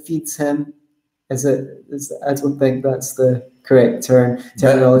hand that feeds him. I don't think that's the correct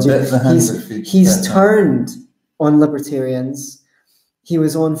terminology. He's turned on libertarians. He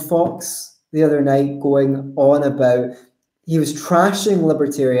was on Fox the other night going on about, he was trashing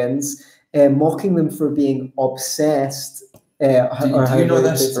libertarians, mocking them for being obsessed. Do you know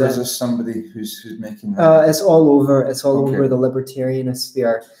this, or is this somebody who's making that? It's all over. It's all over the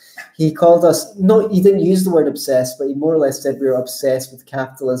libertarianosphere. He called us, he didn't use the word obsessed, but he more or less said we were obsessed with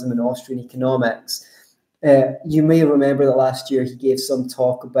capitalism and Austrian economics. You may remember that last year he gave some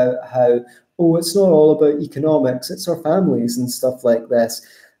talk about how, it's not all about economics, it's our families and stuff like this.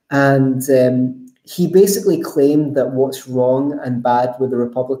 And he basically claimed that what's wrong and bad with the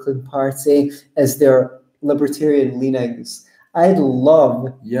Republican Party is their libertarian leanings. I'd love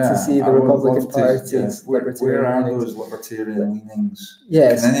to see the Republican Party's Where are those libertarian leanings?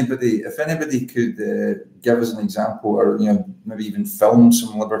 Yes. If anybody could give us an example, or maybe even film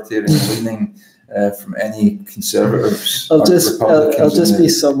some libertarian leaning from any conservatives. I'll just be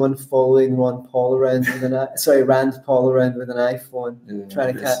someone following Rand Paul around with an iPhone,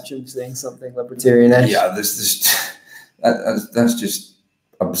 trying to catch him saying something libertarianish. Yeah, that's just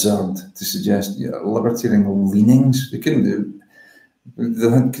absurd to suggest libertarian leanings. They couldn't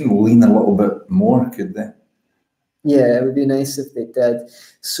lean a little bit more, could they? Yeah, it would be nice if they did.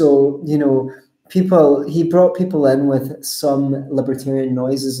 So, he brought people in with some libertarian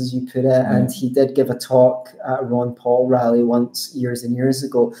noises, as you put it, and he did give a talk at a Ron Paul rally once, years and years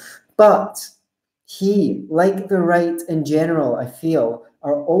ago. But he, like the right in general, I feel,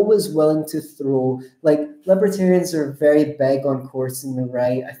 are always willing to throw, libertarians are very big on courting the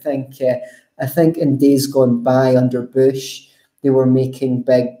right. I think in days gone by under Bush, they were making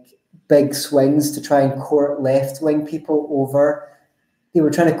big swings to try and court left-wing people over they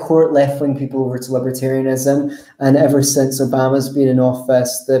were trying to court left-wing people over to libertarianism, and ever since Obama's been in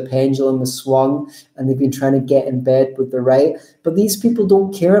office, the pendulum has swung, and they've been trying to get in bed with the right. But these people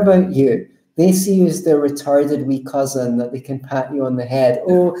don't care about you. They see you as their retarded wee cousin that they can pat you on the head.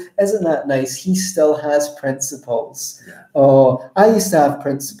 Oh, isn't that nice? He still has principles. Yeah. Oh, I used to have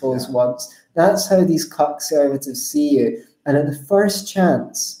principles Yeah. once. That's how these conservatives see you. And at the first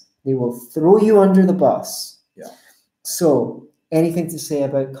chance, they will throw you under the bus. Yeah. So, anything to say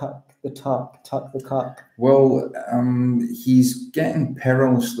about Tuck the Cuck? Well, he's getting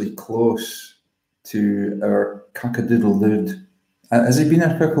perilously close to our cuckadoodle-dood. Has he been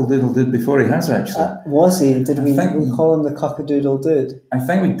a cuckadoodle-dood before? He has, actually. Was he? Did we think call him the Cuckadoodle-Dude? I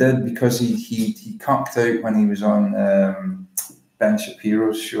think we did, because he cucked out when he was on Ben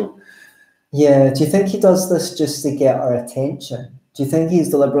Shapiro's show. Yeah, do you think he does this just to get our attention? Do you think he's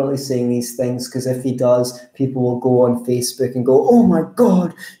deliberately saying these things because if he does, people will go on Facebook and go, "Oh my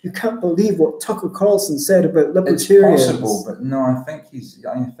God, you can't believe what Tucker Carlson said about libertarians"? It's possible, but no, I think he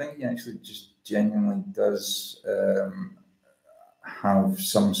actually just genuinely does have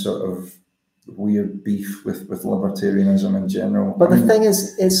some sort of weird beef with libertarianism in general. But the thing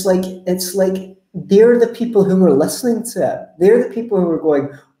is, it's like they're the people who were listening to it. They're the people who were going,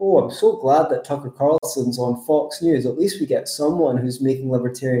 "Oh, I'm so glad that Tucker Carlson's on Fox News. At least we get someone who's making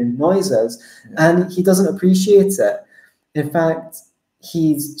libertarian noises." Yeah. And he doesn't appreciate it. In fact,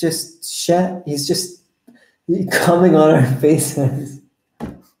 he's just shit. He's just coming on our faces.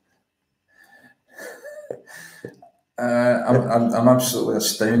 I'm absolutely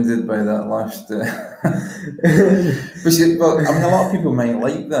astounded by that last. Well, I mean, a lot of people might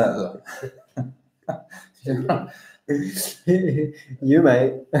like that, though. You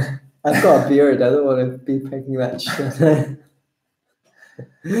might. I've got a beard. I don't want to be picking that shit.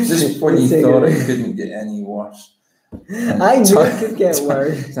 Just when you thought it couldn't get any worse. I knew it could get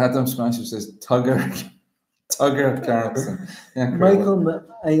worse. Adam Smasher says Tucker Carlson. Yeah,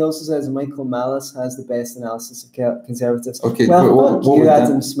 he also says Michael Malice has the best analysis of conservatives. Okay, well, fuck you,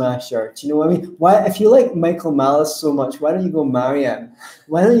 Adam Smasher. Do you know what I mean? Why, if you like Michael Malice so much, why don't you go marry him?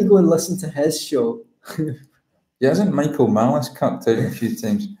 Why don't you go and listen to his show? Yeah, isn't Michael Malice cucked out a few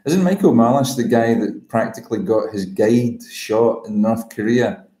times? Isn't Michael Malice the guy that practically got his guide shot in North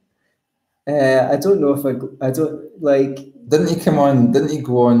Korea? I don't know if I don't like. Didn't he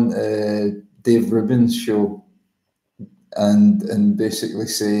go on Dave Rubin's show and basically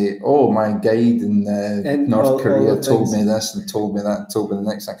say, "Oh, my guide in North Korea told me this and told me that and told me the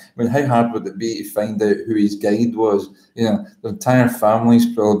next thing." I mean, how hard would it be to find out who his guide was? You know, the entire family's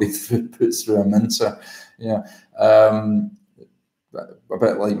probably put through a mincer. Yeah, a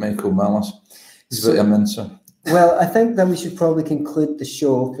bit like Michael Malice. He's a bit of a mincer. Well, I think that we should probably conclude the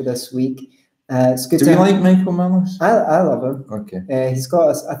show for this week. It's good. Do you like Michael Malice? I love him. Okay. He's got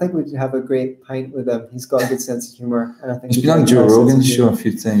us. I think we'd have a great pint with him. He's got a good sense of humor, and I think he's been on Joe Rogan's show a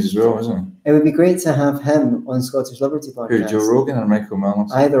few times as well, hasn't he? It would be great to have him on Scottish Liberty Podcast. Who, Joe Rogan or Michael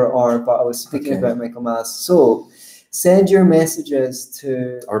Malice? Either or, but I was speaking about Michael Malice. So send your messages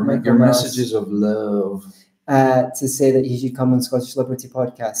to your messages of love to say that you should come on Scottish Liberty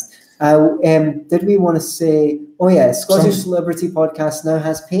Podcast. Did we want to say? Oh yeah, Scottish Liberty Podcast now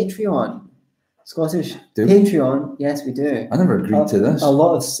has Patreon. Patreon, yes, we do. I never agreed to this. A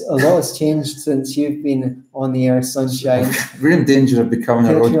lot has changed since you've been on the air, Sunshine. We're in danger of becoming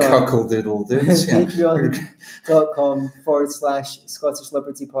our own cuckold-doodle-doos. Patreon.com/Scottish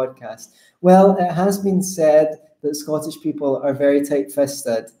Liberty Podcast. Well, it has been said that Scottish people are very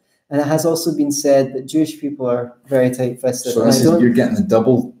tight-fisted, and it has also been said that Jewish people are very tight-fisted. So you're getting the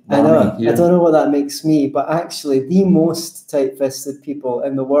double. I know. Here. I don't know what that makes me, but actually, the most tight-fisted people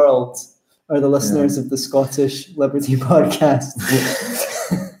in the world are the listeners of the Scottish Liberty Podcast.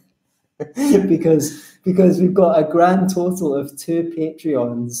 because we've got a grand total of 2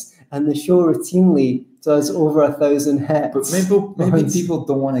 Patreons, and the show routinely does over 1,000 hits. But maybe people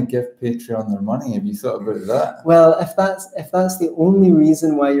don't want to give Patreon their money. Have you thought about that? Well, if that's the only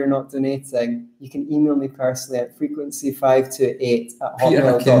reason why you're not donating, you can email me personally at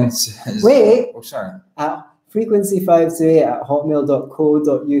frequency528@hotmail.com. Wait. Oh, sorry. At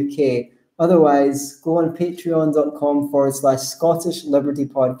frequency528@hotmail.co.uk. Otherwise, go on patreon.com/Scottish Liberty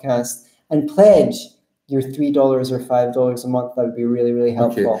Podcast and pledge your $3 or $5 a month. That would be really, really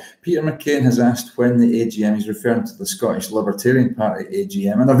helpful. Okay. Peter McCain has asked when the AGM, he's referring to the Scottish Libertarian Party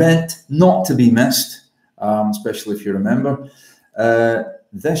AGM, an event not to be missed, especially if you remember.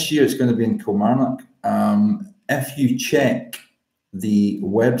 This year it's going to be in Kilmarnock. If you check the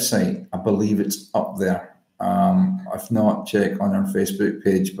website, I believe it's up there. If not, check on our Facebook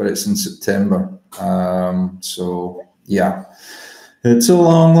page, but it's in September. So yeah, It's a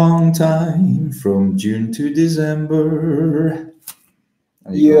long, long time from June to December.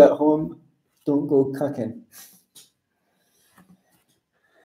 You at home, don't go cooking.